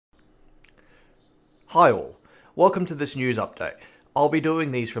Hi all, welcome to this news update. I'll be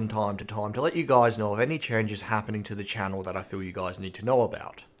doing these from time to time to let you guys know of any changes happening to the channel that I feel you guys need to know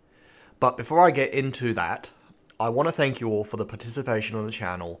about. But before I get into that, I want to thank you all for the participation on the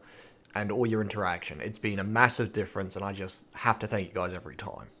channel and all your interaction. It's been a massive difference and I just have to thank you guys every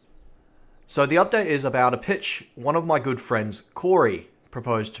time. So the update is about a pitch one of my good friends, Corey,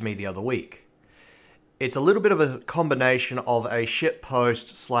 proposed to me the other week. It's a little bit of a combination of a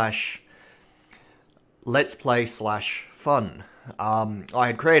shitpost slash let's play slash fun. I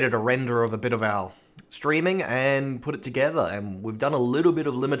had created a render of a bit of our streaming and put it together, and we've done a little bit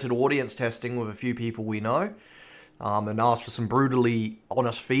of limited audience testing with a few people we know, and asked for some brutally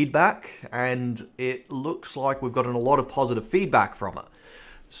honest feedback, and it looks like we've gotten a lot of positive feedback from it.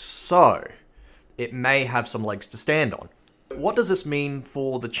 So, it may have some legs to stand on. What does this mean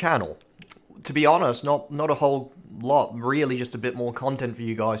for the channel? To be honest, not a whole lot, really just a bit more content for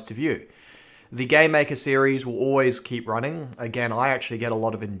you guys to view. The Game Maker series will always keep running. Again, I actually get a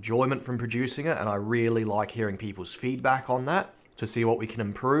lot of enjoyment from producing it, and I really like hearing people's feedback on that to see what we can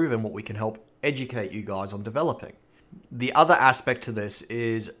improve and what we can help educate you guys on developing. The other aspect to this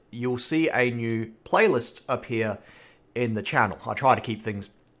is you'll see a new playlist appear in the channel. I try to keep things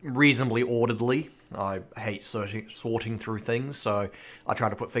reasonably orderly. I hate sorting through things, so I try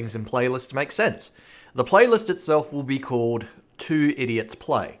to put things in playlists to make sense. The playlist itself will be called Two Idiots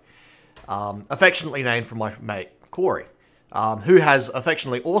Play. Affectionately named from my mate, Corey, who has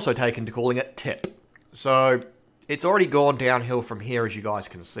affectionately also taken to calling it Tip. So, it's already gone downhill from here, as you guys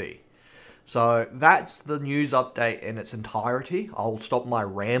can see. So, that's the news update in its entirety. I'll stop my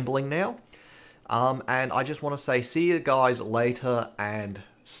rambling now. And I just want to say, see you guys later, and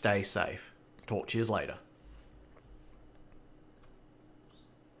stay safe. Talk to you later.